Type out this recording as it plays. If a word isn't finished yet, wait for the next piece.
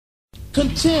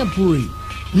contemporary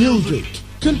music,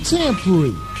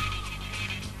 contemporary,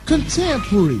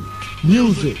 contemporary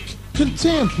music,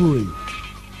 contemporary,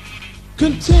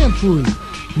 contemporary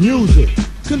music,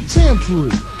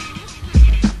 contemporary,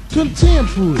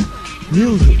 contemporary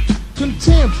music,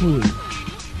 contemporary.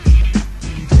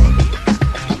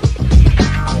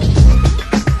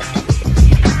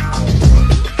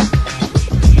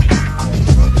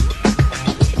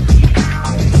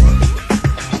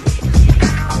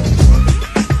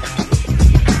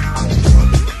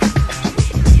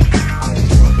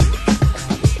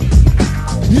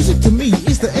 Music to me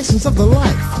is the essence of the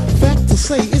life. Fact to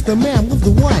say is the man with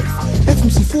the wife.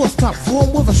 FMC force top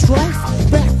form with a strife.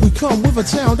 Back we come with a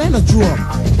sound and a drum.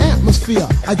 Atmosphere,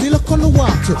 idyllic on the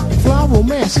wild tip. Fly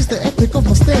romance is the epic of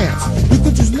my stance. You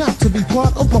could choose not to be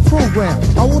part of my program.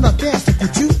 I wanna dance to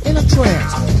put you in a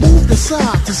trance. Move the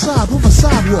side to side with a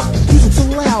sidewalk. Music so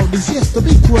loud is yes to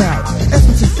be proud.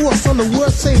 FMC force on the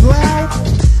word say loud.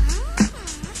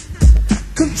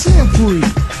 Contemporary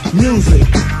music,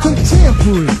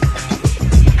 contemporary,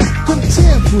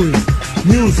 contemporary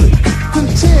music,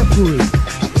 contemporary,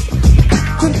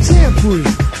 contemporary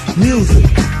music,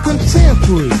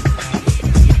 contemporary,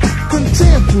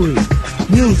 contemporary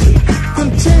music,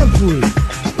 contemporary.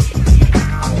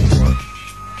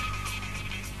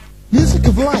 Music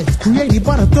of life created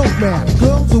by the dope man.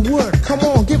 Girls, the word, come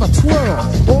on, give a twirl.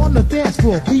 On the dance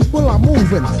floor, people are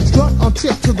moving. Strut on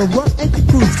tip to the run and you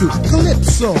cruise to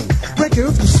calypso. Break it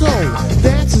with the soul.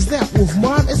 Dance is that with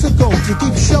mine is a goal to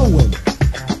keep showing.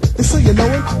 And so you know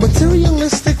it,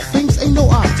 materialistic things ain't no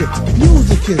object.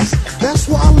 Music is, that's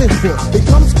what I live for. It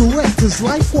comes correct, is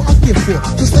life what I give for.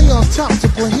 To stay on top, to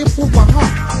play hip with my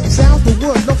heart. Sound the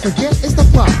word, don't forget, it's the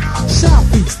pop.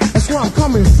 Southeast, that's where I'm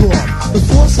coming from. The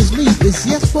force is me, it's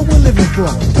yes what we're living for.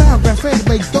 Paragraph and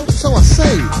make dope, so I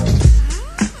say.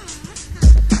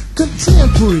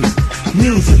 Contemporary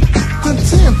music,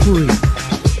 contemporary,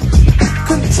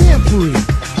 contemporary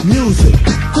music,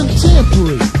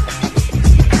 contemporary,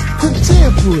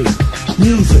 contemporary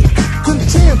music,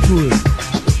 contemporary,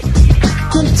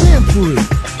 contemporary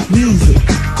music,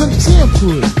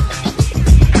 contemporary,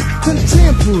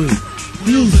 contemporary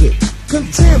music,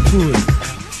 contemporary,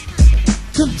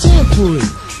 contemporary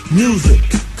music,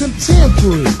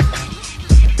 contemporary,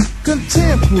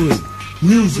 contemporary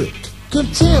music,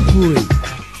 contemporary,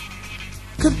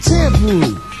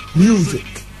 contemporary music,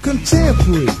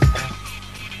 contemporary.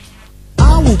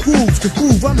 I will groove to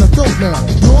prove I'm the dope man.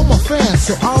 You're my fan,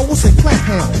 so I will say clap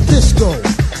hand. Disco,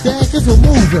 daggers are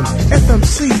moving.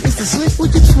 FMC is the slick we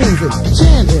keep moving.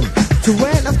 Chanting, to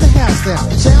ran up the house down.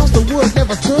 Sounds the word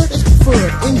never turn is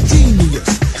preferred.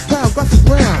 Ingenious, paragraphic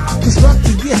round.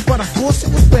 Constructed yes, but I force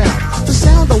it was bound. The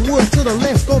sound of word to the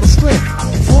left, go to strength.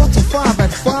 4 to 5 at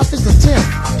 5 is the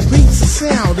 10th. Beats the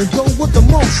sound and go with the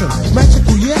motion.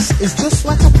 Magical yes is just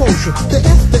like a potion. The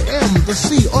F, the M, the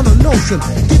C on a notion.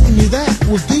 Giving you that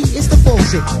with D is the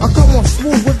potion. I come off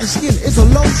smooth with the skin is a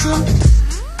lotion.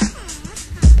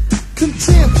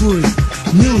 Contemporary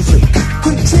music,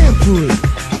 contemporary,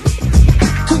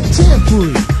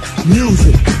 contemporary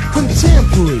music,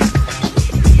 contemporary,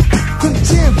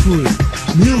 contemporary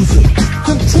music,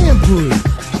 contemporary,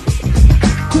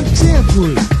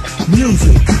 contemporary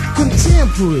music,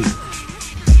 contemporary.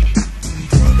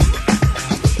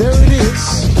 There it is.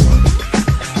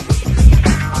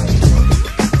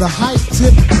 The hype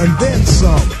tip and then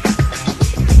some.